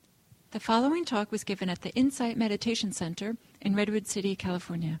The following talk was given at the Insight Meditation Center in Redwood City,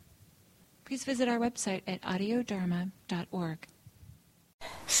 California. Please visit our website at audiodharma.org.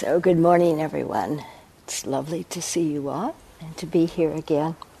 So, good morning, everyone. It's lovely to see you all and to be here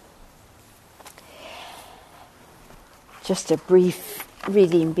again. Just a brief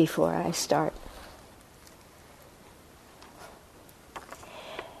reading before I start.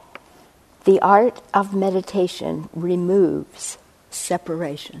 The art of meditation removes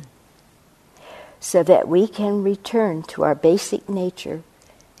separation, so that we can return to our basic nature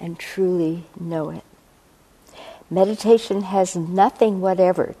and truly know it. Meditation has nothing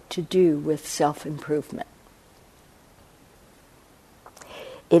whatever to do with self-improvement.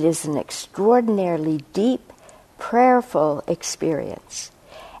 It is an extraordinarily deep, prayerful experience,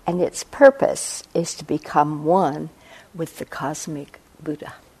 and its purpose is to become one with the cosmic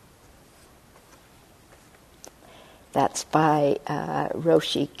Buddha. That's by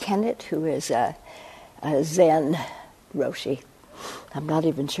Roshi Kennett, who is a Zen Roshi. I'm not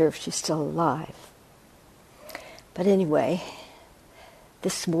even sure if she's still alive. But anyway,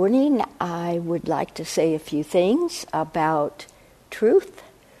 this morning I would like to say a few things about truth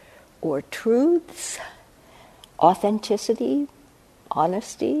or truths, authenticity,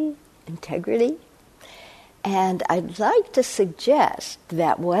 honesty, integrity. And I'd like to suggest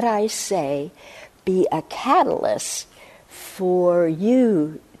that what I say be a catalyst for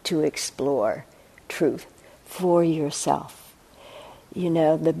you to explore truth for yourself. You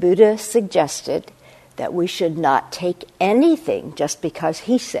know, the Buddha suggested that we should not take anything just because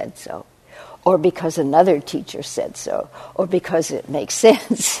he said so, or because another teacher said so, or because it makes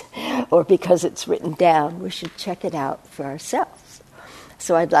sense, or because it's written down. We should check it out for ourselves.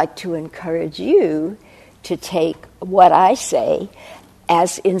 So I'd like to encourage you to take what I say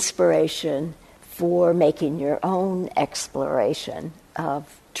as inspiration for making your own exploration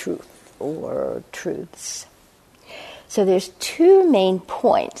of truth or truths. So there's two main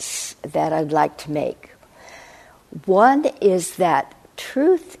points that I'd like to make. One is that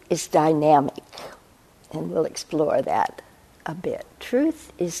truth is dynamic, and we'll explore that a bit.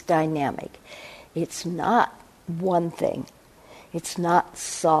 Truth is dynamic. It's not one thing. It's not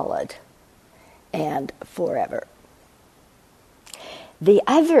solid and forever. The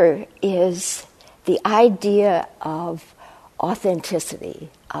other is the idea of authenticity,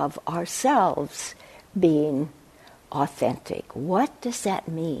 of ourselves being authentic. What does that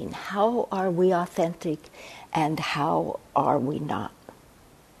mean? How are we authentic and how are we not?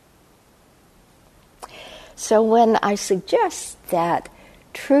 So when I suggest that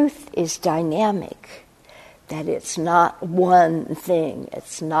truth is dynamic, that it's not one thing,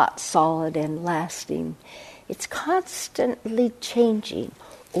 it's not solid and lasting, it's constantly changing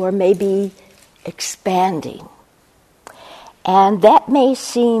or maybe expanding. And that may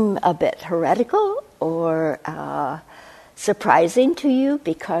seem a bit heretical or surprising to you,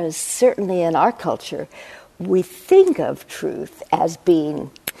 because certainly in our culture we think of truth as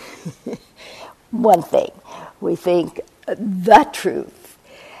being one thing. We think the truth.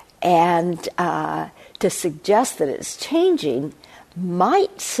 And to suggest that it's changing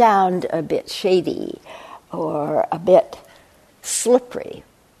might sound a bit shady or a bit slippery.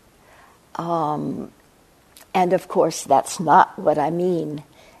 And of course, that's not what I mean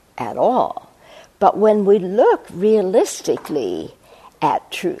at all. But when we look realistically at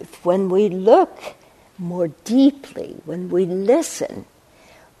truth, when we look more deeply, when we listen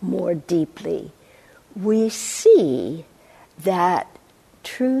more deeply, we see that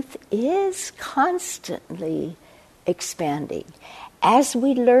truth is constantly expanding. As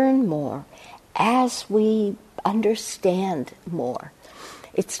we learn more, as we understand more,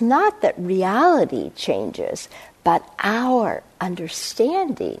 it's not that reality changes, but our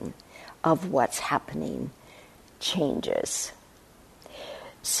understanding of what's happening changes.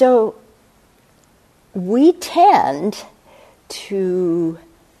 So we tend to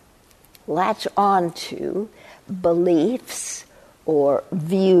latch on to beliefs or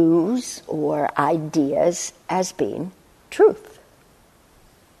views or ideas as being truth.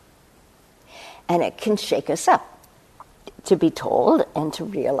 And it can shake us up to be told and to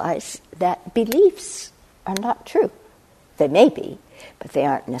realize that beliefs are not true. They may be, but they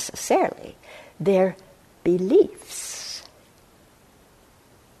aren't necessarily. They're beliefs.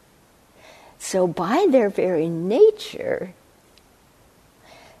 So by their very nature,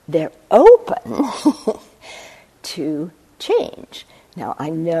 they're open to change. Now, I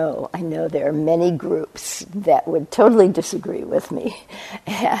know there are many groups that would totally disagree with me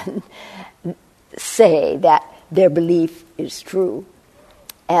and say that their belief is true.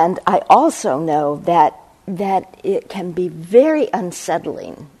 And I also know that it can be very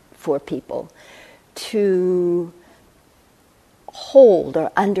unsettling for people to hold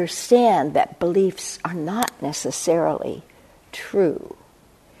or understand that beliefs are not necessarily true.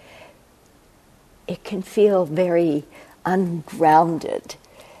 It can feel very ungrounded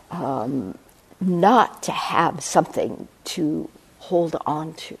not to have something to hold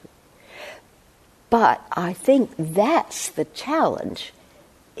on to. But I think that's the challenge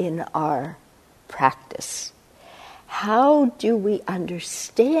in our practice. How do we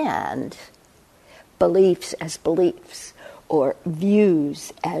understand beliefs as beliefs or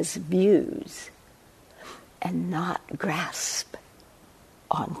views as views and not grasp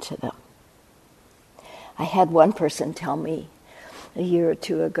onto them? I had one person tell me a year or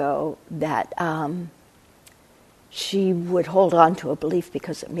two ago that she would hold on to a belief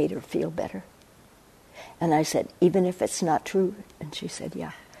because it made her feel better. And I said, even if it's not true? And she said,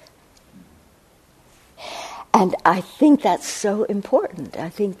 yeah. And I think that's so important. I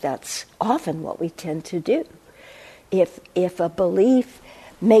think that's often what we tend to do. If a belief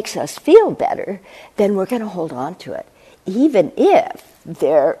makes us feel better, then we're going to hold on to it, even if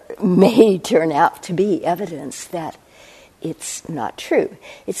there may turn out to be evidence that it's not true.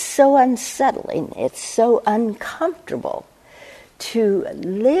 It's so unsettling, it's so uncomfortable to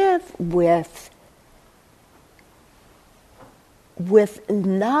live with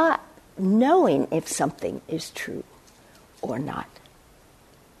not knowing if something is true or not.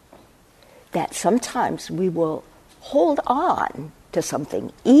 That sometimes we will hold on to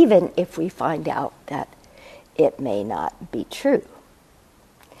something even if we find out that it may not be true.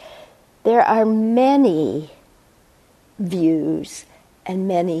 There are many views and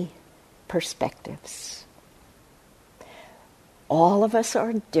many perspectives. All of us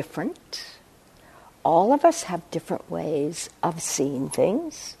are different. All of us have different ways of seeing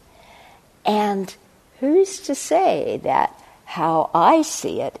things. And who's to say that how I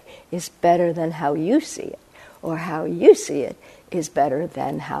see it is better than how you see it, or how you see it is better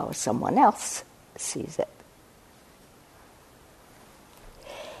than how someone else sees it?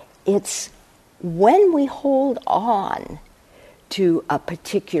 It's when we hold on to a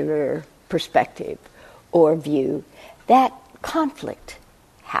particular perspective or view that conflict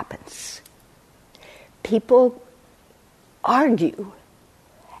happens. People argue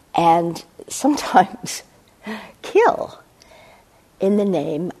and sometimes kill in the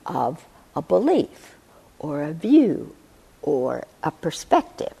name of a belief or a view or a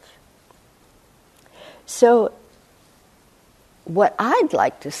perspective. So what I'd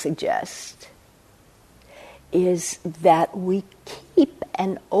like to suggest is that we keep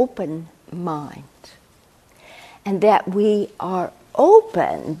an open mind and that we are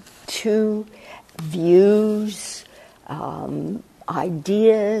open to views,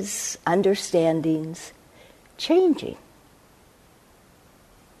 ideas, understandings changing.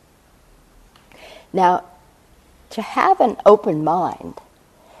 Now, to have an open mind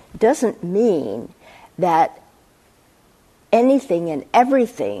doesn't mean that anything and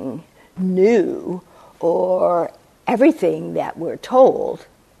everything new or everything that we're told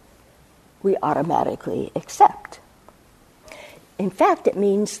we automatically accept. In fact, it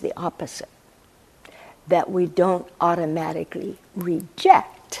means the opposite, that we don't automatically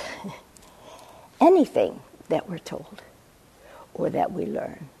reject anything that we're told or that we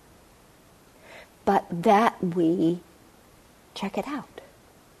learn, but that we check it out.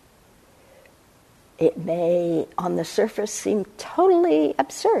 It may, on the surface, seem totally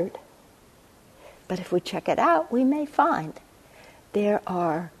absurd, but if we check it out, we may find there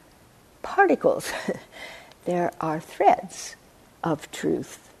are particles, there are threads of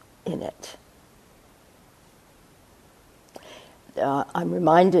truth in it. I'm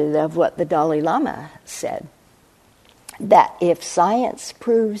reminded of what the Dalai Lama said, that if science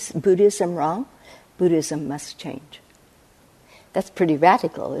proves Buddhism wrong, Buddhism must change. That's pretty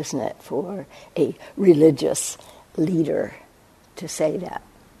radical, isn't it, for a religious leader to say that.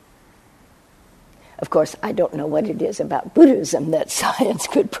 Of course, I don't know what it is about Buddhism that science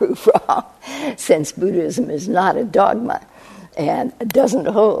could prove wrong, since Buddhism is not a dogma and doesn't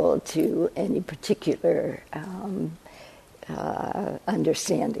hold to any particular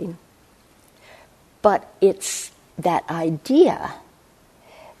understanding. But it's that idea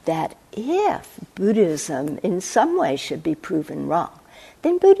that if Buddhism in some way should be proven wrong,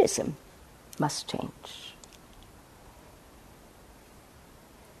 then Buddhism must change.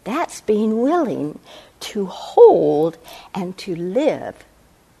 That's being willing to hold and to live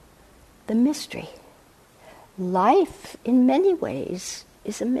the mystery. Life, in many ways,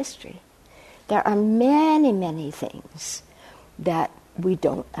 is a mystery. There are many, many things that we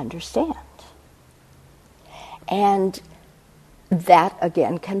don't understand. And that,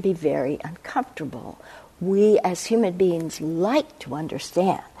 again, can be very uncomfortable. We, as human beings, like to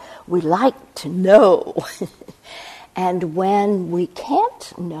understand. We like to know. And when we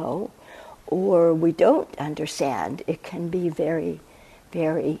can't know or we don't understand, it can be very,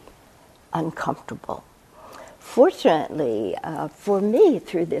 very uncomfortable. Fortunately, for me,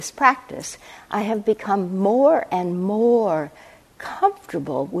 through this practice, I have become more and more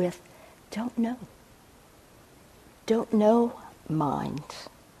comfortable with don't know mind,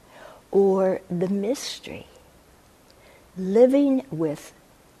 or the mystery, living with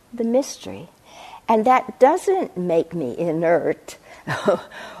the mystery. And that doesn't make me inert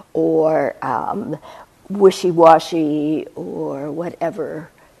or wishy-washy or whatever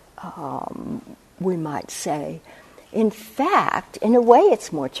we might say. In fact, in a way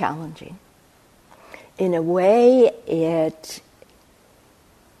it's more challenging. In a way it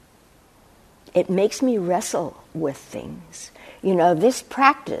makes me wrestle with things. You know, this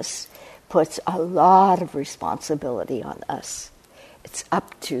practice puts a lot of responsibility on us. It's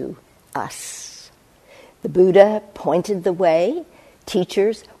up to us. The Buddha pointed the way,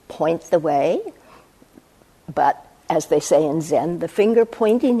 teachers point the way, but as they say in Zen, the finger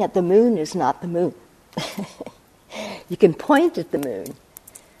pointing at the moon is not the moon. You can point at the moon,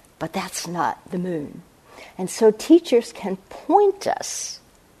 but that's not the moon. And so teachers can point us,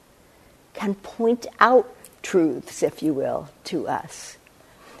 can point out truths, if you will, to us.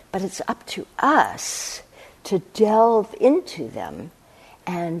 But it's up to us to delve into them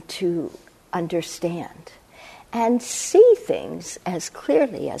and to understand and see things as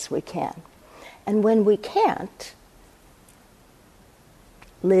clearly as we can. And when we can't,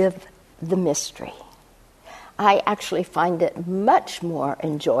 live the mystery. I actually find it much more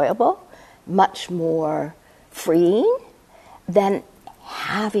enjoyable, much more freeing than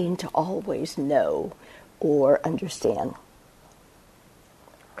having to always know or understand.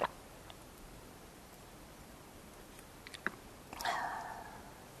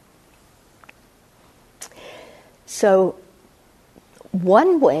 So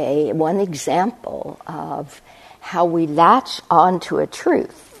one example of how we latch onto a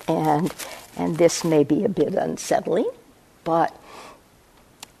truth, and this may be a bit unsettling, but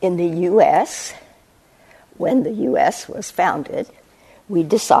in the U.S., when the U.S. was founded, we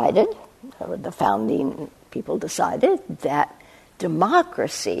decided, or the founding people decided, that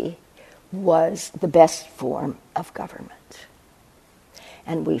democracy was the best form of government.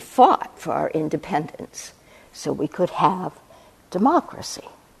 And we fought for our independence so we could have democracy,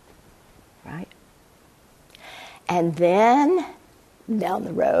 right? And then, down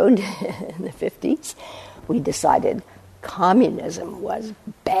the road, in the 50s, we decided communism was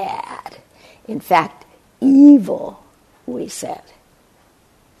bad. In fact, evil, we said.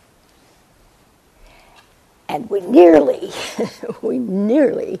 And we nearly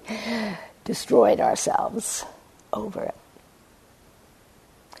destroyed ourselves over it.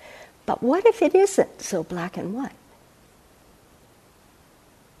 But what if it isn't so black and white?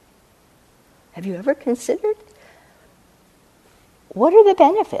 Have you ever considered? What are the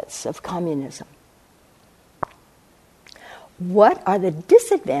benefits of communism? What are the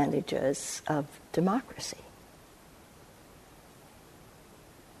disadvantages of democracy?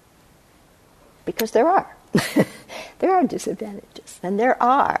 Because there are. There are disadvantages, and there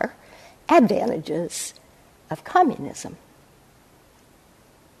are advantages of communism.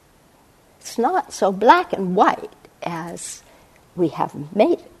 It's not so black and white as we have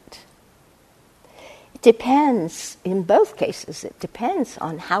made it. It depends, in both cases, it depends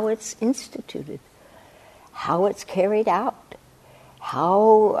on how it's instituted, how it's carried out,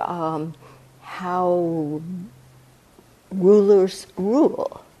 how rulers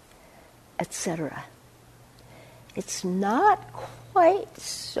rule, etc. It's not quite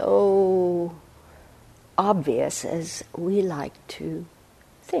so obvious as we like to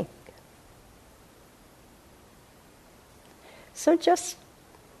think. So just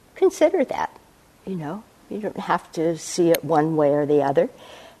consider that, you know. You don't have to see it one way or the other,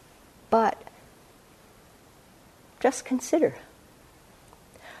 but just consider.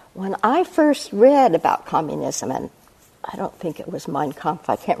 When I first read about communism, and I don't think it was Mein Kampf,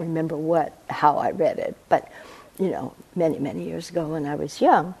 I can't remember how I read it, but, you know, many, many years ago when I was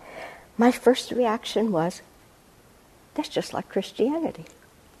young, my first reaction was, that's just like Christianity.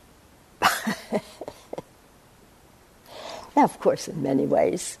 Now, of course, in many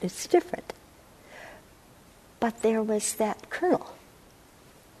ways, it's different. But there was that kernel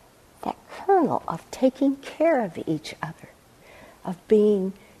of taking care of each other, of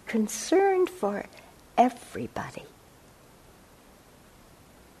being concerned for everybody,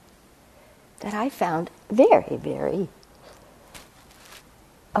 that I found very, very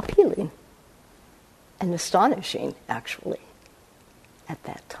appealing and astonishing, actually, at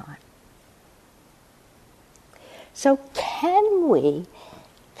that time. So can we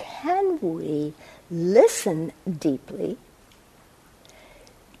listen deeply,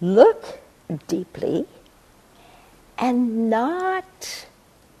 look deeply, and not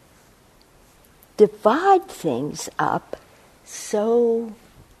divide things up so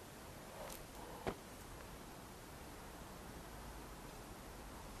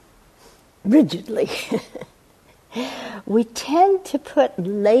rigidly? We tend to put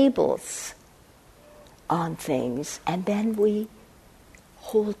labels on things, and then we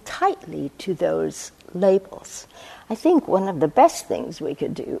hold tightly to those labels. I think one of the best things we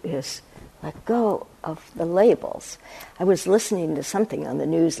could do is let go of the labels. I was listening to something on the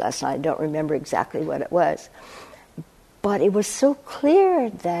news last night. I don't remember exactly what it was. But it was so clear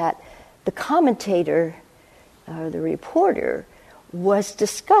that the commentator, the reporter, was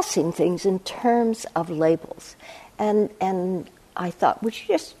discussing things in terms of labels. And I thought, would you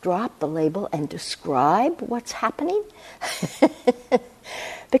just drop the label and describe what's happening?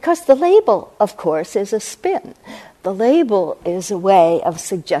 Because the label, of course, is a spin. The label is a way of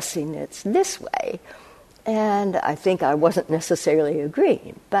suggesting it's this way. And I think I wasn't necessarily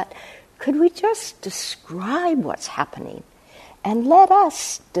agreeing. But could we just describe what's happening and let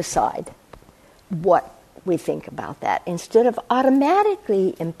us decide what we think about that, instead of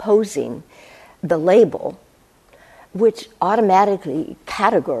automatically imposing the label, which automatically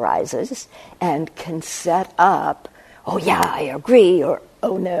categorizes and can set up, oh yeah, I agree, or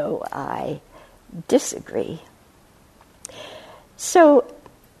oh no, I disagree. So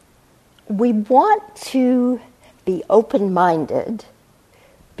we want to be open-minded,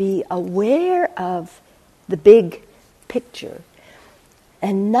 be aware of the big picture,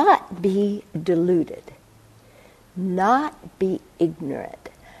 and not be deluded, not be ignorant,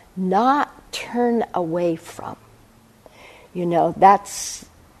 not turn away from. You know, that's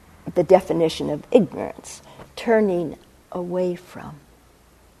the definition of ignorance, turning away from,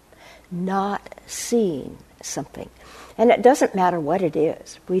 not seeing something. And it doesn't matter what it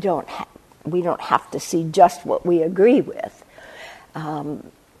is. We don't have to see just what we agree with.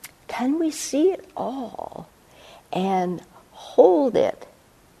 Can we see it all and hold it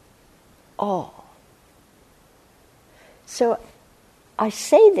all? So I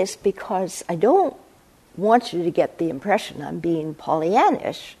say this because I don't want you to get the impression I'm being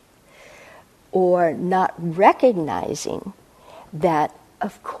Pollyannish or not recognizing that,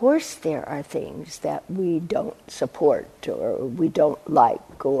 of course, there are things that we don't support or we don't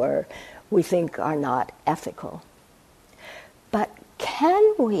like or we think are not ethical. But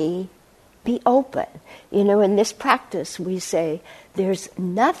can we be open? You know, in this practice we say there's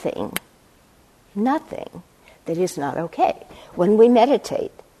nothing that is not okay. When we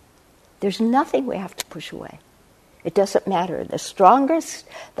meditate, there's nothing we have to push away. It doesn't matter. The strongest,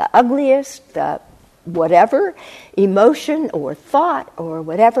 the ugliest, the whatever emotion or thought or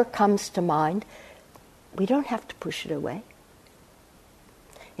whatever comes to mind, we don't have to push it away.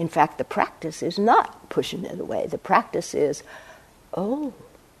 In fact, the practice is not pushing it away. The practice is, oh,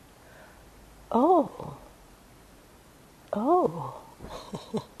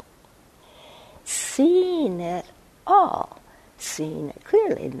 seeing it all, seeing it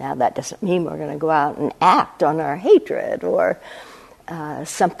clearly. Now, that doesn't mean we're going to go out and act on our hatred or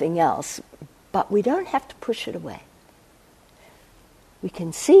something else, but we don't have to push it away. We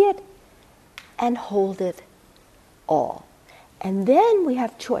can see it and hold it all. And then we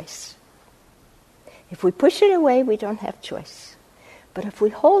have choice. If we push it away, we don't have choice. But if we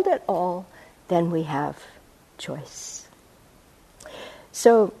hold it all, then we have choice.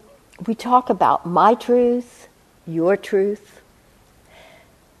 So we talk about my truth, your truth,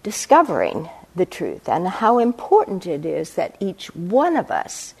 discovering the truth, and how important it is that each one of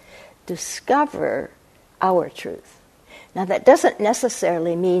us discover our truth. Now, that doesn't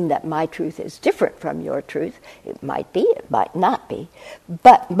necessarily mean that my truth is different from your truth. It might be, it might not be.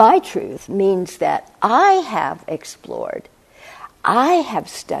 But my truth means that I have explored, I have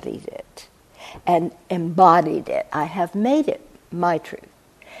studied it, and embodied it. I have made it my truth.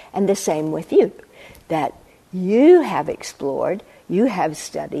 And the same with you, that you have explored, you have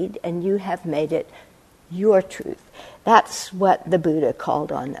studied, and you have made it your truth. That's what the Buddha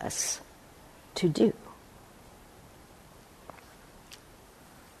called on us to do.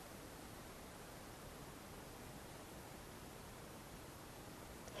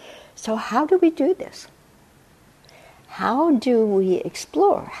 So how do we do this? How do we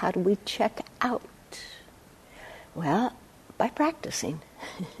explore? How do we check out? Well, by practicing.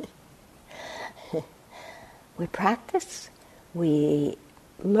 We practice, we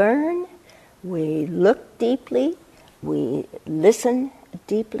learn, we look deeply, we listen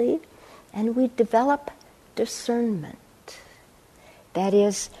deeply, and we develop discernment. That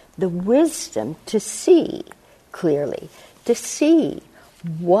is, the wisdom to see clearly, to see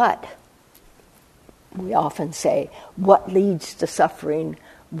what, we often say, what leads to suffering,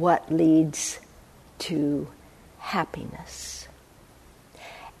 what leads to happiness.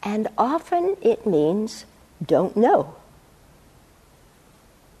 And often it means don't know.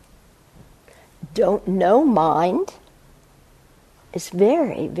 Don't know mind is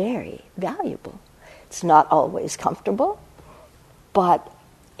very, very valuable. It's not always comfortable, but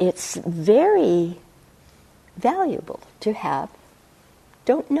it's very valuable to have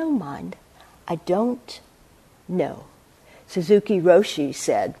don't know mind. I don't know. Suzuki Roshi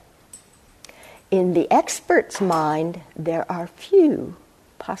said, in the expert's mind, there are few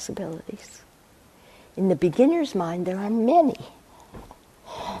possibilities. In the beginner's mind, there are many.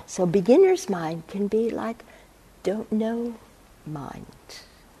 So beginner's mind can be like don't know mind.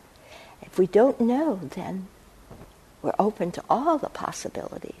 If we don't know, then we're open to all the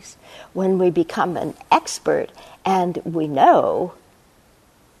possibilities. When we become an expert and we know,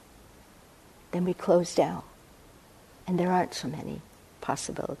 then we close down. And there aren't so many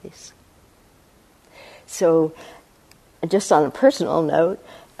possibilities. So, just on a personal note,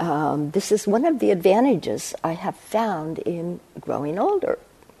 this is one of the advantages I have found in growing older.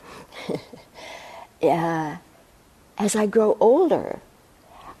 As I grow older,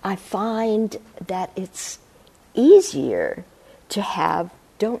 I find that it's easier to have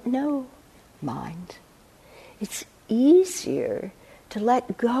don't know mind. It's easier to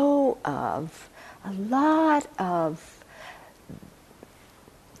let go of a lot of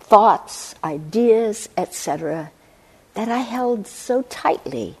thoughts, ideas, etc., that I held so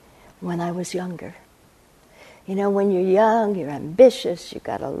tightly when I was younger. You know, when you're young, you're ambitious, you've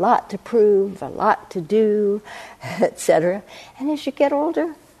got a lot to prove, a lot to do, etc. And as you get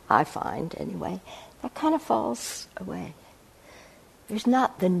older, I find anyway, that kind of falls away. There's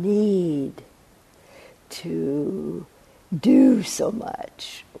not the need to do so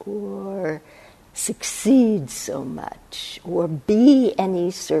much or succeed so much or be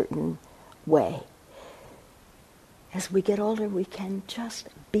any certain way. As we get older, we can just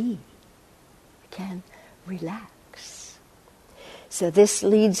be. We can relax. So this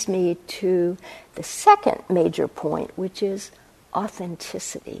leads me to the second major point, which is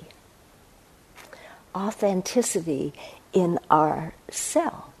authenticity. Authenticity in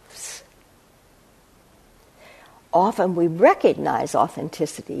ourselves. Often we recognize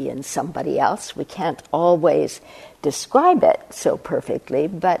authenticity in somebody else. We can't always describe it so perfectly,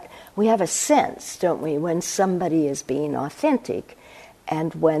 but we have a sense, don't we, when somebody is being authentic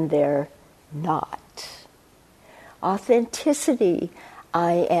and when they're not. Authenticity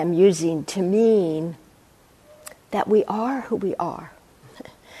I am using to mean that we are who we are,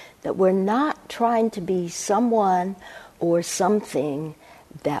 that we're not trying to be someone or something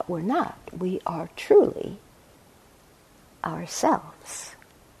that we're not. We are truly ourselves.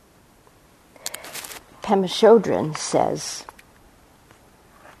 Pema Chodron says,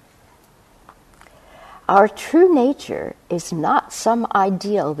 our true nature is not some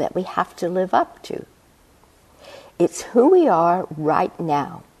ideal that we have to live up to. It's who we are right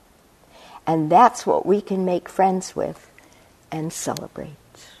now. And that's what we can make friends with and celebrate.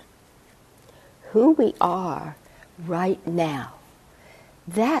 Who we are right now.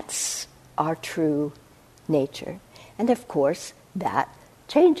 That's our true nature. And of course, that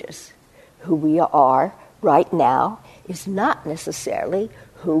changes. Who we are right now is not necessarily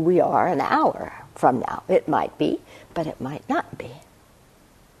who we are an hour from now. It might be, but it might not be.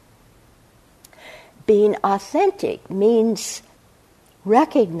 Being authentic means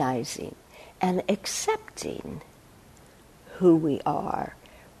recognizing and accepting who we are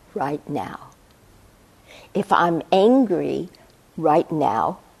right now. If I'm angry right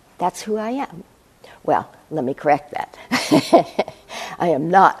now, that's who I am. Well, let me correct that. I am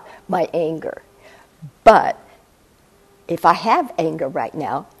not my anger. But if I have anger right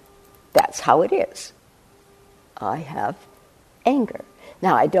now, that's how it is. I have anger.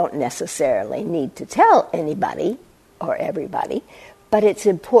 Now, I don't necessarily need to tell anybody or everybody, but it's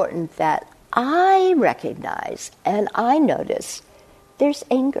important that I recognize and I notice there's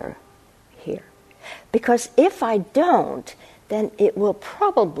anger here. Because if I don't, then it will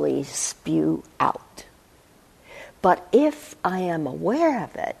probably spew out. But if I am aware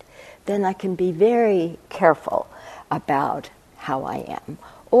of it, then I can be very careful about how I am,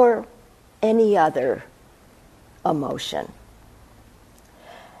 or any other emotion.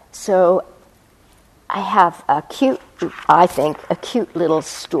 So I have a cute little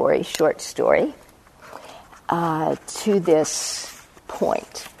story, short story, to this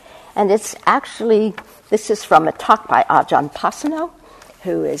point. And it's actually, this is from a talk by Ajahn Pasanno,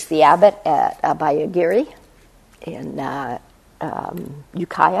 who is the abbot at Abhayagiri in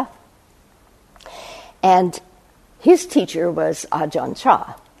Ukiah. And his teacher was Ajahn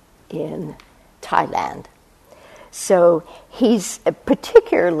Chah in Thailand. So he's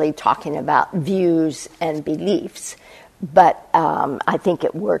particularly talking about views and beliefs, but I think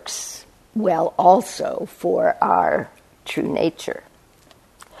it works well also for our true nature.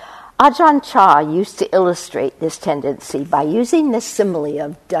 Ajahn Chah used to illustrate this tendency by using the simile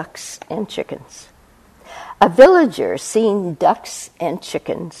of ducks and chickens. A villager seeing ducks and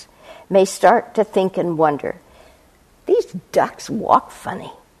chickens may start to think and wonder, these ducks walk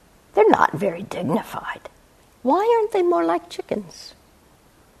funny. They're not very dignified. Why aren't they more like chickens?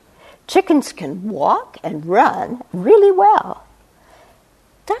 Chickens can walk and run really well.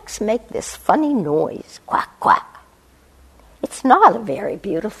 Ducks make this funny noise, quack, quack. It's not a very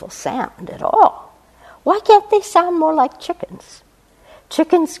beautiful sound at all. Why can't they sound more like chickens?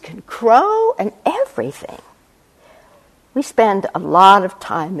 Chickens can crow and everything. We spend a lot of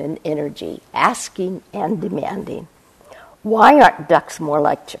time and energy asking and demanding, why aren't ducks more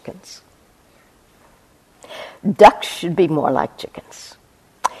like chickens? Ducks should be more like chickens.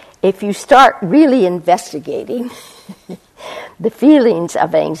 If you start really investigating the feelings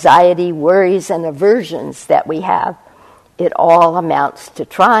of anxiety, worries, and aversions that we have, it all amounts to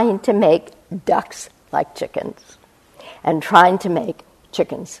trying to make ducks like chickens and trying to make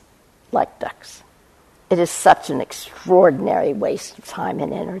chickens like ducks. It is such an extraordinary waste of time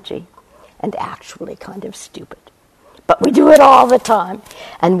and energy, and actually kind of stupid. But we do it all the time,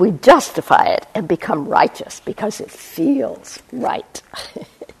 and we justify it and become righteous because it feels right.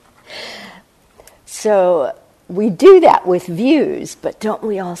 So we do that with views, but don't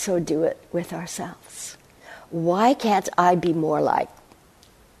we also do it with ourselves? Why can't I be more like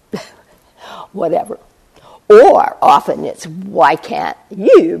whatever? Or often it's, why can't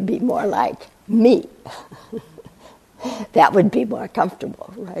you be more like me? That would be more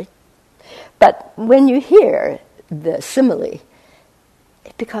comfortable, right? But when you hear the simile,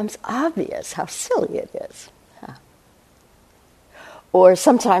 it becomes obvious how silly it is. Or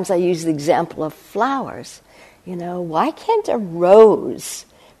sometimes I use the example of flowers. You know, why can't a rose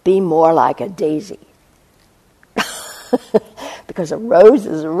be more like a daisy? Because a rose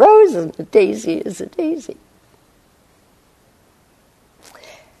is a rose and a daisy is a daisy.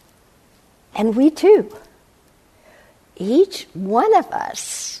 And we too. Each one of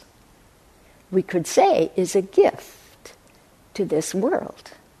us, we could say, is a gift to this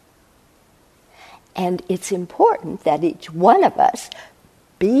world. And it's important that each one of us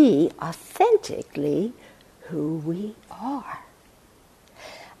be authentically who we are.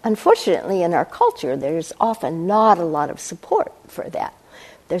 Unfortunately, in our culture, there's often not a lot of support for that.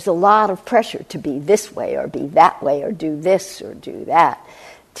 There's a lot of pressure to be this way or be that way or do this or do that,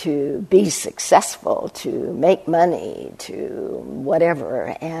 to be successful, to make money, to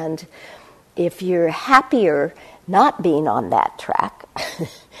whatever. And if you're happier not being on that track,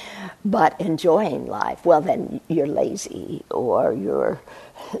 but enjoying life, well, then you're lazy or you're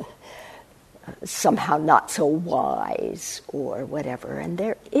somehow not so wise or whatever. And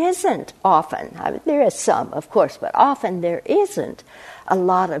there isn't often, I mean, there is some, of course, but often there isn't a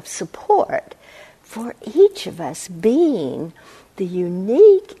lot of support for each of us being the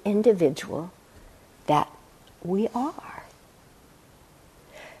unique individual that we are.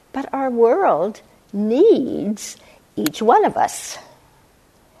 But our world needs each one of us,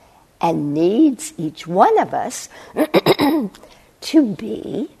 and needs each one of us to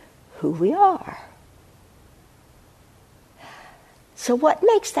be who we are. So what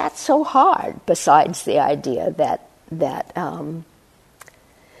makes that so hard, besides the idea that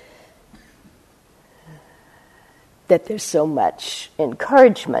there's so much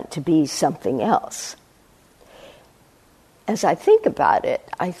encouragement to be something else? As I think about it,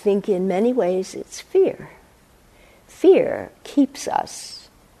 I think in many ways it's fear. Fear keeps us,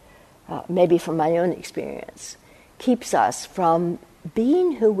 maybe from my own experience, keeps us from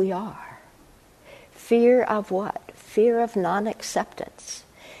being who we are. Fear of what? Fear of non-acceptance.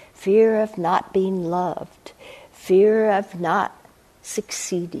 Fear of not being loved. Fear of not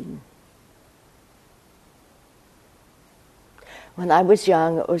succeeding. When I was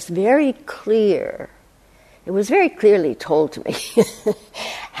young, it was very clear. It was very clearly told to me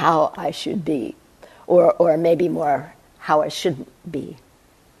how I should be, or maybe more how I shouldn't be.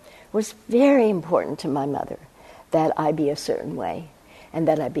 It was very important to my mother that I be a certain way and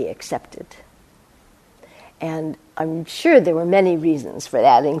that I be accepted. And I'm sure there were many reasons for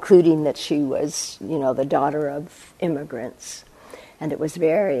that, including that she was, the daughter of immigrants. And it was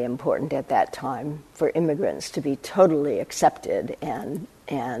very important at that time for immigrants to be totally accepted and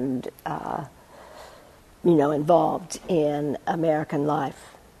involved in American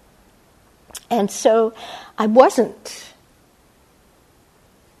life. And so I wasn't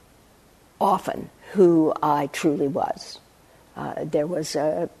often who I truly was. There was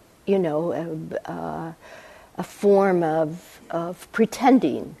a form of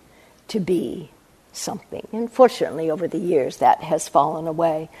pretending to be something. And fortunately, over the years, that has fallen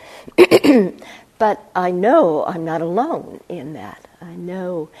away. But I know I'm not alone in that. I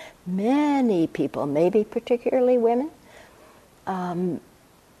know many people, maybe particularly women,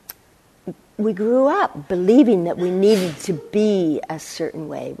 we grew up believing that we needed to be a certain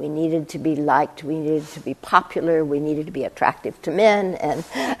way. We needed to be liked, we needed to be popular, we needed to be attractive to men, and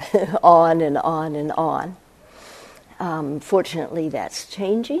on and on and on. Fortunately, that's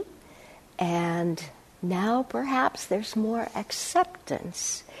changing, and now perhaps there's more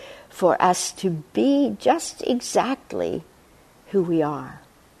acceptance for us to be just exactly who we are.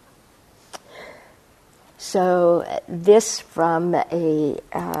 So this from a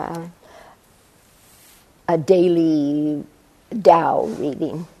daily Tao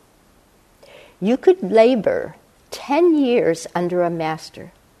reading. You could labor 10 years under a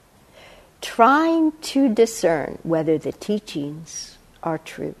master, trying to discern whether the teachings are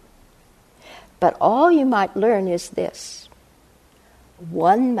true. But all you might learn is this: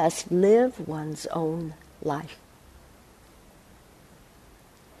 one must live one's own life.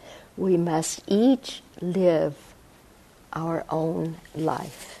 We must each live our own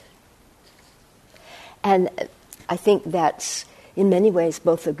life. And I think that's, in many ways,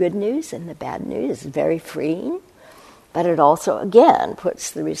 both the good news and the bad news. It's very freeing, but it also, again,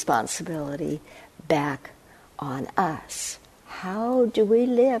 puts the responsibility back on us. How do we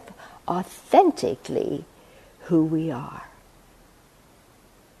live authentically who we are?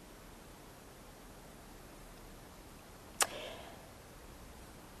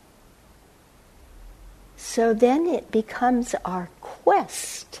 So then it becomes our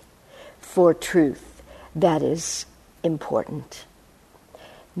quest for truth that is important.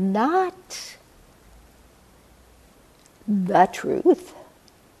 Not the truth.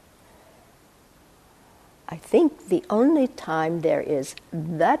 I think the only time there is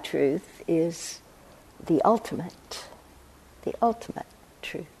the truth is the ultimate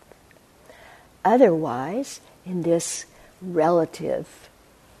truth. Otherwise, in this relative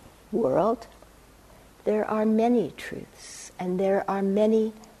world, there are many truths, and there are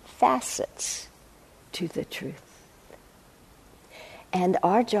many facets to the truth. And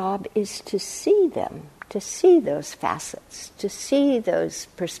our job is to see them, to see those facets, to see those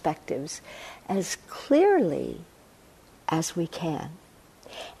perspectives as clearly as we can,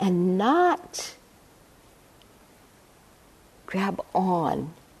 and not grab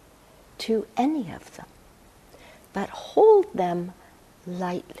on to any of them, but hold them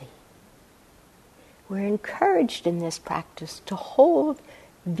lightly. We're encouraged in this practice to hold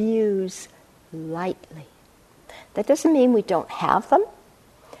views lightly. That doesn't mean we don't have them.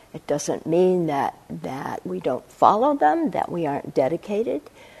 It doesn't mean that we don't follow them, that we aren't dedicated.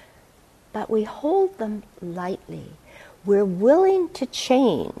 But we hold them lightly. We're willing to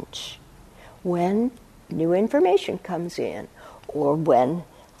change when new information comes in or when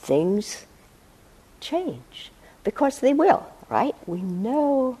things change. Because they will, right? We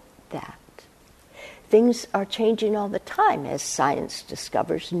know that. Things are changing all the time as science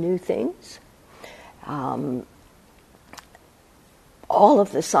discovers new things. All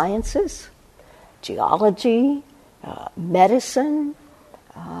of the sciences, geology, medicine,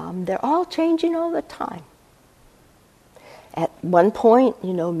 they're all changing all the time. At one point,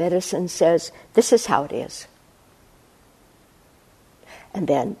 medicine says, this is how it is. And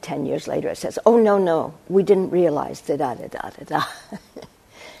then 10 years later it says, oh, no, we didn't realize da-da-da-da-da.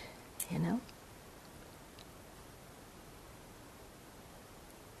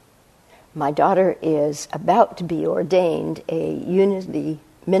 My daughter is about to be ordained a Unity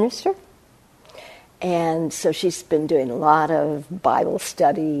minister, and so she's been doing a lot of Bible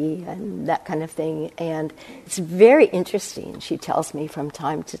study and that kind of thing, and it's very interesting. She tells me from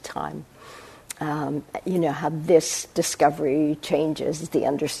time to time, how this discovery changes the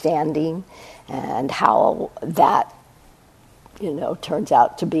understanding and how that, turns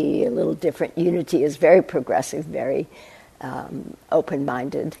out to be a little different. Unity is very progressive, very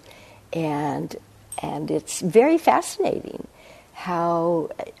open-minded. And it's very fascinating how,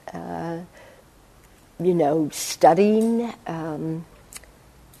 studying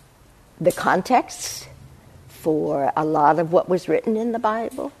the context for a lot of what was written in the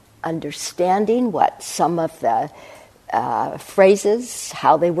Bible, understanding what some of the phrases,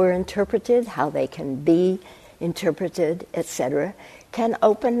 how they were interpreted, how they can be interpreted, etc., can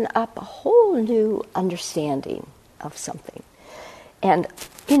open up a whole new understanding of something. And,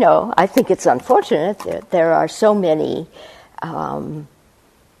 I think it's unfortunate that there are so many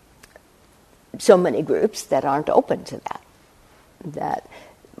groups that aren't open to that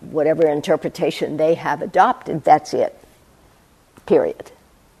whatever interpretation they have adopted, that's it, period.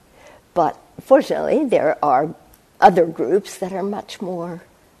 But fortunately, there are other groups that are much more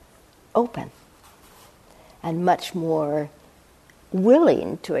open and much more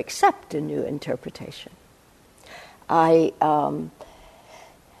willing to accept a new interpretation. I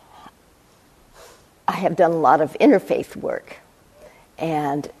have done a lot of interfaith work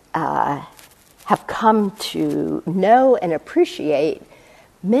and have come to know and appreciate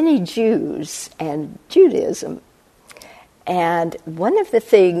many Jews and Judaism. And one of the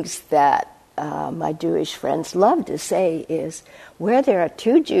things that my Jewish friends love to say is, where there are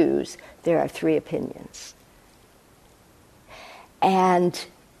two Jews, there are three opinions. And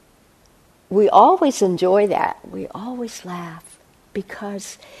we always enjoy that. We always laugh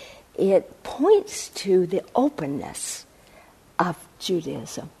because it points to the openness of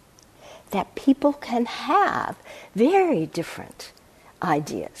Judaism, that people can have very different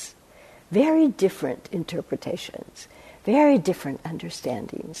ideas, very different interpretations, very different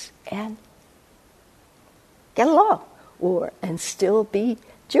understandings, and get along, and still be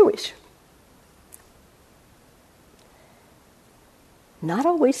Jewish. Not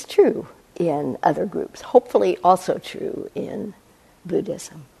always true in other groups, hopefully also true in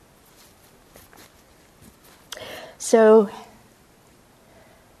Buddhism. So,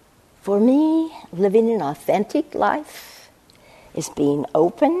 for me, living an authentic life is being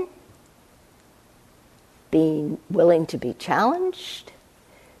open, being willing to be challenged,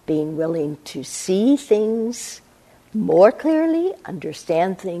 being willing to see things more clearly,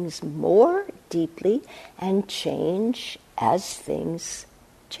 understand things more deeply, and change as things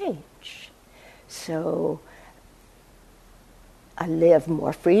change. So I live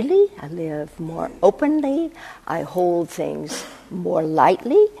more freely, I live more openly, I hold things more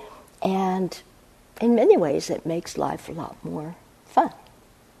lightly, and in many ways it makes life a lot more fun.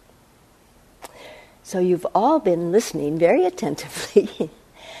 So you've all been listening very attentively,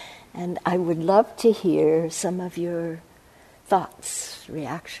 and I would love to hear some of your thoughts,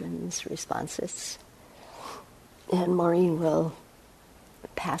 reactions, responses. And Maureen will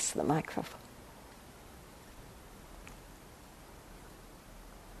pass the microphone.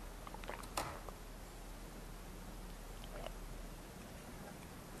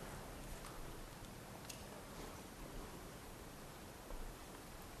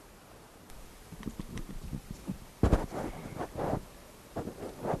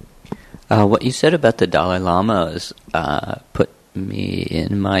 What you said about the Dalai Lama has put me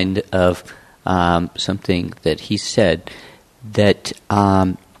in mind of something that he said, that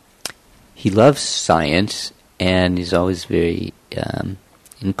he loves science and he's always very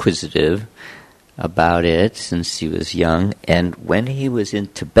inquisitive about it since he was young. And when he was in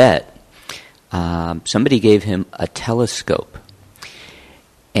Tibet, somebody gave him a telescope,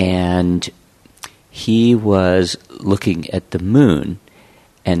 and he was looking at the moon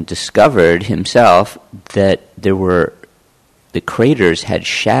and discovered himself that the craters had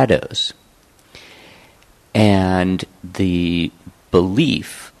shadows. And the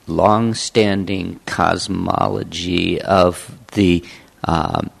belief, long-standing cosmology of the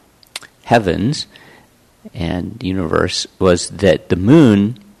heavens and universe was that the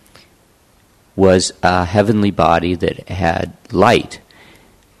moon was a heavenly body that had light,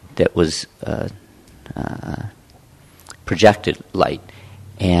 that was projected light.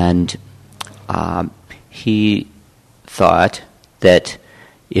 And he thought that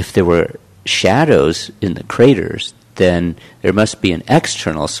if there were shadows in the craters, then there must be an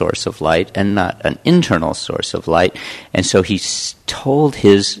external source of light and not an internal source of light. And so he told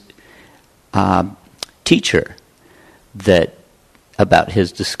his teacher about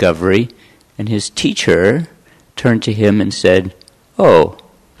his discovery, and his teacher turned to him and said, "Oh,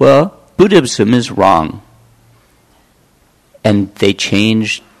 well, Buddhism is wrong." And they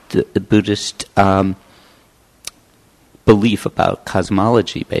changed the Buddhist belief about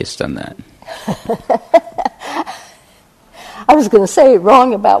cosmology based on that. I was going to say,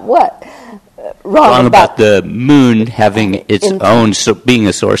 wrong about what? Wrong about the moon having its own, being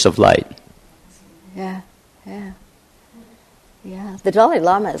a source of light. Yeah. The Dalai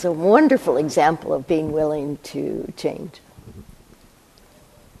Lama is a wonderful example of being willing to change.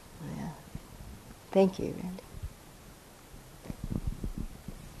 Yeah. Thank you, Randy.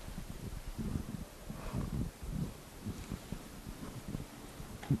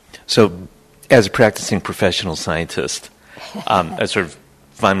 So, as a practicing professional scientist, I sort of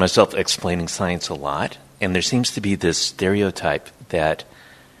find myself explaining science a lot, and there seems to be this stereotype that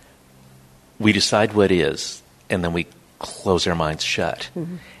we decide what is, and then we close our minds shut.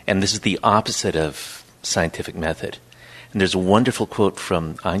 Mm-hmm. And this is the opposite of scientific method. And there's a wonderful quote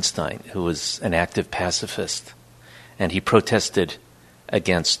from Einstein, who was an active pacifist, and he protested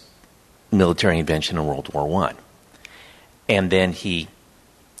against military invention in World War I. And then he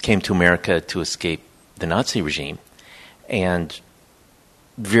came to America to escape the Nazi regime and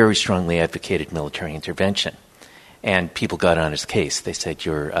very strongly advocated military intervention. And people got on his case. They said,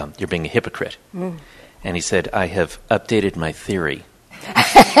 you're being a hypocrite. Mm. And he said, I have updated my theory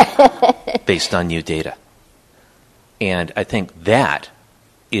based on new data. And I think that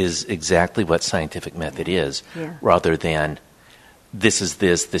is exactly what scientific method is, rather than this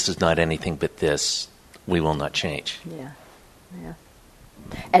is not anything but this, we will not change. Yeah.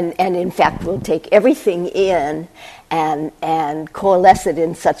 And in fact, we'll take everything in and coalesce it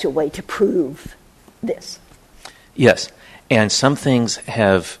in such a way to prove this. Yes, and some things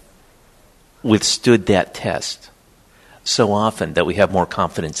have withstood that test so often that we have more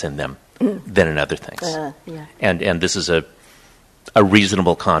confidence in them than in other things. And this is a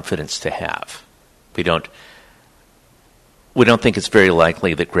reasonable confidence to have. We don't think it's very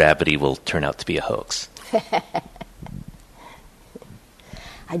likely that gravity will turn out to be a hoax.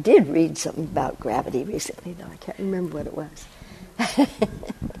 I did read something about gravity recently, though I can't remember what it was.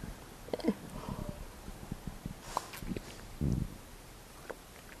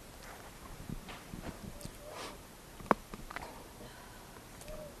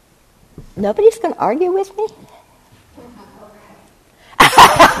 Nobody's going to argue with me?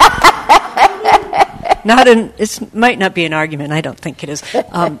 It might not be an argument. I don't think it is.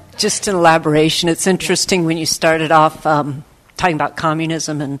 Just an elaboration. It's interesting when you started off talking about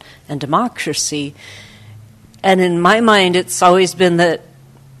communism and democracy. And in my mind, it's always been that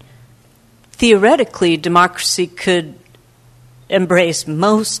theoretically democracy could embrace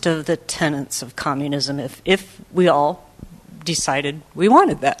most of the tenets of communism if we all decided we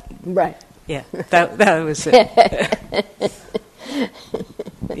wanted that. Right. Yeah, that was it.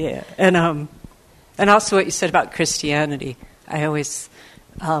 Yeah, and also what you said about Christianity. I always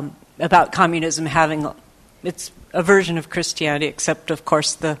about communism having it's a version of Christianity, except of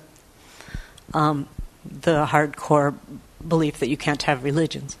course the hardcore belief that you can't have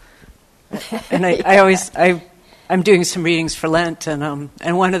religions. And I'm doing some readings for Lent, and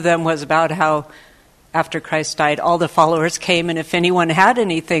one of them was about how after Christ died, all the followers came, and if anyone had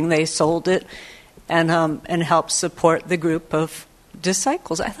anything, they sold it and helped support the group of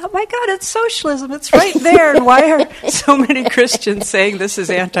disciples. I thought, my God, it's socialism. It's right there. And why are so many Christians saying this is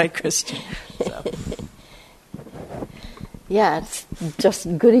anti-Christian? So. Yeah, it's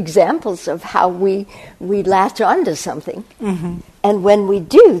just good examples of how we latch onto something. Mm-hmm. And when we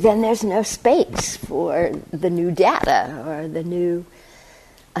do, then there's no space for the new data or the new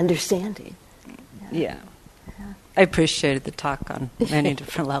understanding. Yeah. I appreciated the talk on many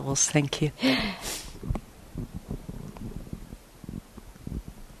different levels. Thank you.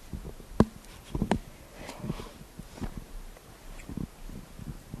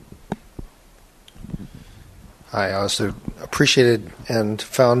 I also appreciated and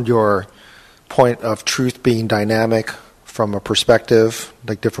found your point of truth being dynamic from a perspective,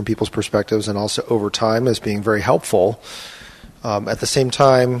 like different people's perspectives, and also over time as being very helpful. At the same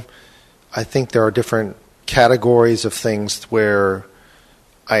time, I think there are different categories of things where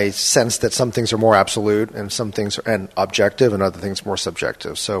I sense that some things are more absolute and some things are objective and other things more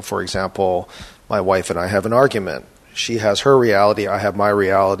subjective. So, for example, my wife and I have an argument. She has her reality, I have my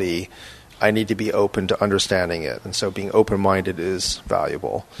reality. I need to be open to understanding it, and so being open-minded is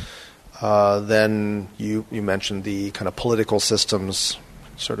valuable. Then you mentioned the kind of political systems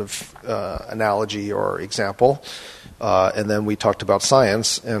sort of analogy or example. And then we talked about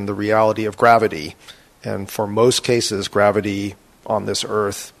science and the reality of gravity. And for most cases, gravity on this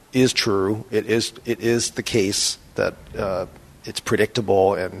earth is true. It is the case that it's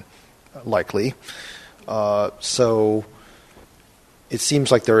predictable and likely. So it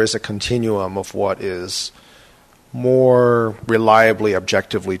seems like there is a continuum of what is more reliably,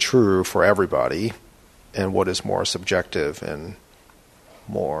 objectively true for everybody and what is more subjective and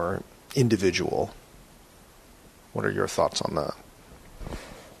more individual. What are your thoughts on that?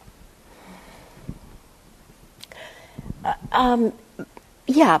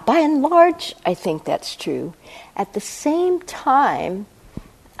 Yeah, by and large, I think that's true. At the same time,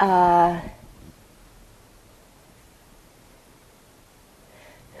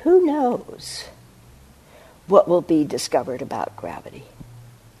 who knows what will be discovered about gravity?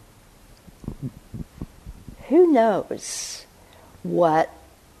 who knows what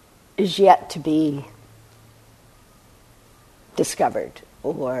is yet to be discovered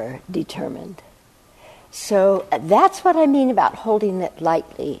or determined. So that's what I mean about holding it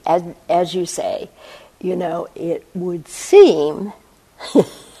lightly. As you say, it would seem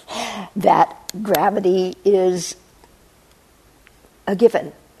that gravity is a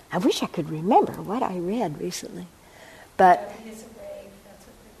given. I wish I could remember what I read recently. But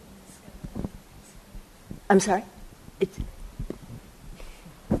I'm sorry?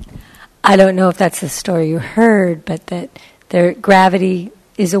 I don't know if that's the story you heard, but that their gravity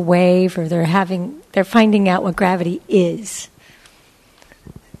is a wave, or they're finding out what gravity is.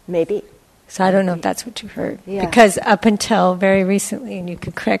 Maybe. So I don't know if that's what you heard. Yeah. Because up until very recently, and you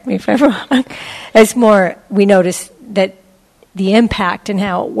could correct me if I'm wrong, it's more, we noticed that the impact and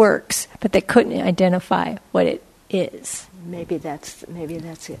how it works, but they couldn't identify what it is. Maybe that's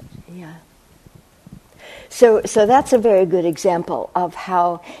it. Yeah. So that's a very good example of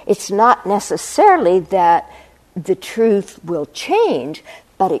how it's not necessarily that the truth will change,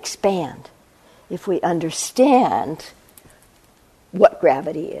 but expand if we understand what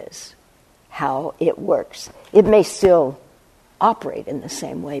gravity is, how it works. It may still operate in the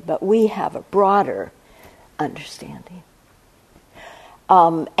same way, but we have a broader understanding.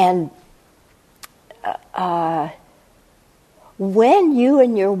 When you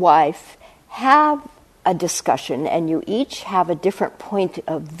and your wife have a discussion and you each have a different point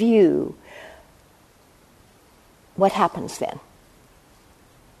of view, what happens then?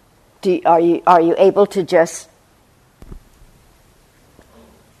 Are you able to just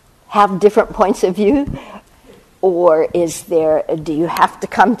have different points of view, or do you have to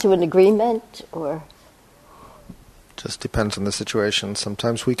come to an agreement, or? Just depends on the situation.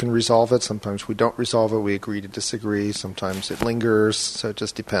 Sometimes we can resolve it, sometimes we don't resolve it, we agree to disagree, sometimes it lingers, so it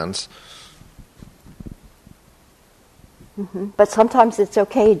just depends. Mm-hmm. But sometimes it's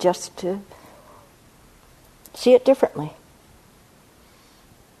okay just to see it differently.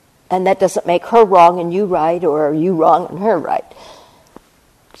 And that doesn't make her wrong and you right, or you wrong and her right.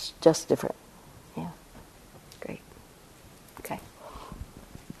 It's just different. Yeah. Great. Okay.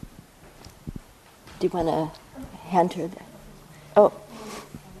 Do you want to hand her that? Oh.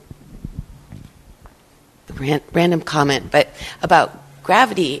 Random comment, but about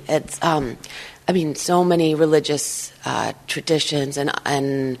gravity, it's, so many religious traditions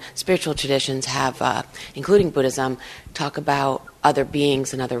and spiritual traditions have, including Buddhism, talk about other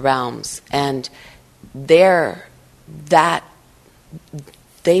beings in other realms, and they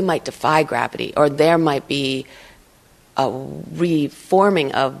might defy gravity, or there might be a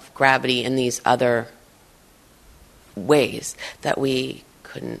reforming of gravity in these other ways that we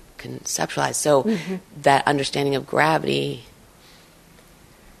couldn't conceptualize. So that understanding of gravity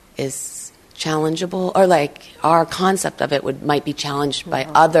is challengeable, or like our concept of it might be challenged by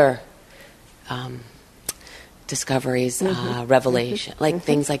other discoveries, revelation, like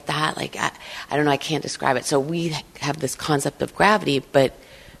things like that. Like I don't know, I can't describe it. So we have this concept of gravity, but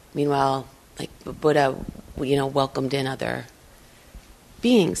meanwhile, like Buddha, welcomed in other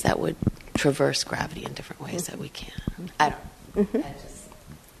beings that would traverse gravity in different ways that we can't. I don't know.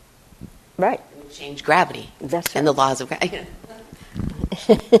 Right. It would change gravity. That's right. And the laws of gravity.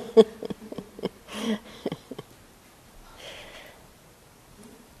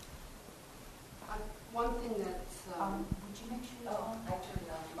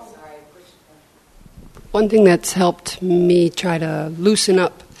 One thing that's helped me try to loosen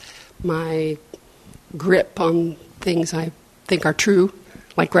up my grip on things I think are true,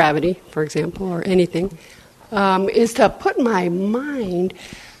 like gravity, for example, or anything, is to put my mind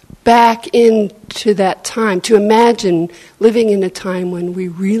back into that time, to imagine living in a time when we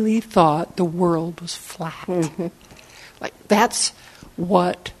really thought the world was flat. Like, that's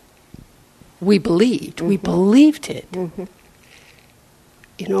what we believed. We believed it.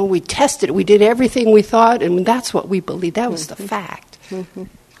 We tested it. We did everything we thought, and that's what we believed. That was the fact.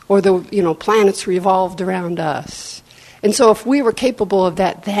 Or the planets revolved around us. And so if we were capable of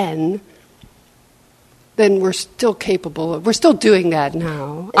that then we're still capable of, we're still doing that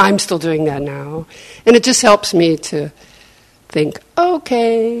now. I'm still doing that now. And it just helps me to think,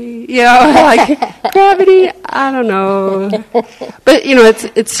 okay, like gravity, I don't know. But,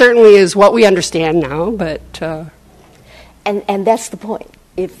 it certainly is what we understand now, but... And that's the point.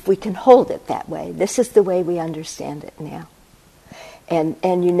 If we can hold it that way, this is the way we understand it now. And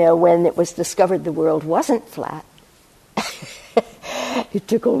when it was discovered the world wasn't flat, it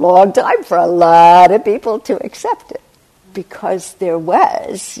took a long time for a lot of people to accept it, because there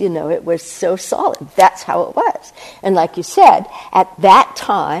was, it was so solid. That's how it was. And like you said, at that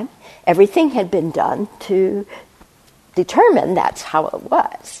time, everything had been done to determine that's how it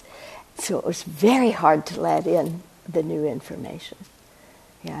was. So it was very hard to let in the new information.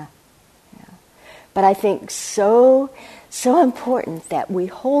 Yeah. But I think so important that we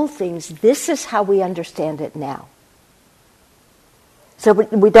hold things, this is how we understand it now. So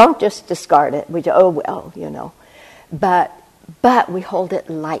we don't just discard it, we go, oh well, but we hold it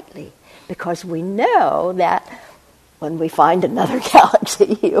lightly, because we know that when we find another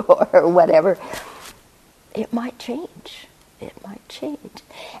galaxy or whatever, it might change. It might change.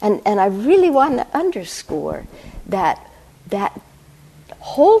 And I really want to underscore that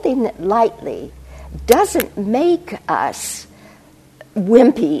holding it lightly doesn't make us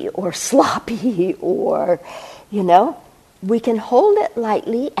wimpy or sloppy or, we can hold it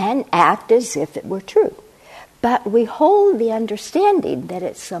lightly and act as if it were true. But we hold the understanding that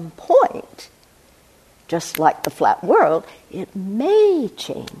at some point, just like the flat world, it may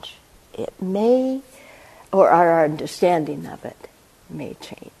change. It may, or our understanding of it may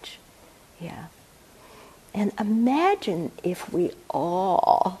change. Yeah. And imagine if we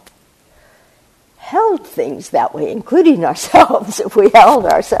all held things that way, including ourselves, if we held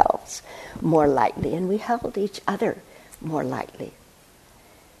ourselves more lightly and we held each other more lightly.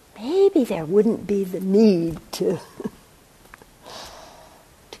 Maybe there wouldn't be the need to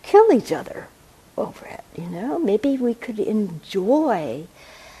kill each other over it, Maybe we could enjoy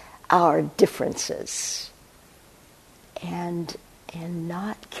our differences and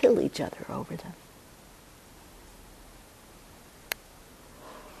not kill each other over them.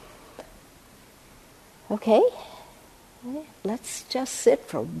 Okay, let's just sit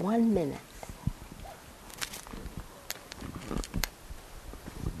for 1 minute.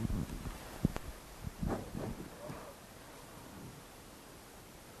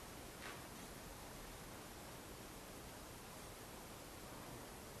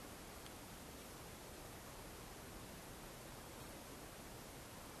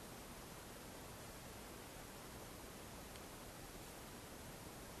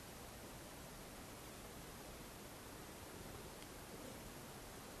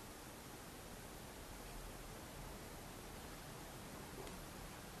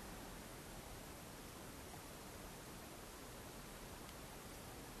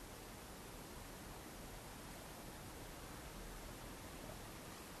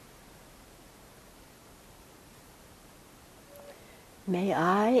 May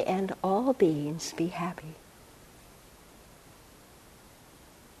I and all beings be happy.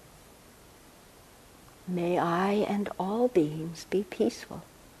 May I and all beings be peaceful.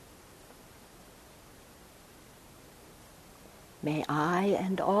 May I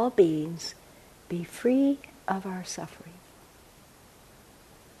and all beings be free of our suffering.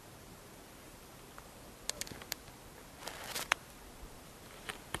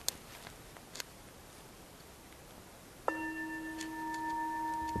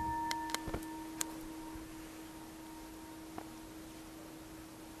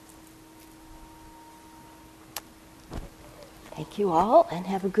 Thank you all, and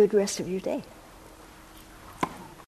have a good rest of your day.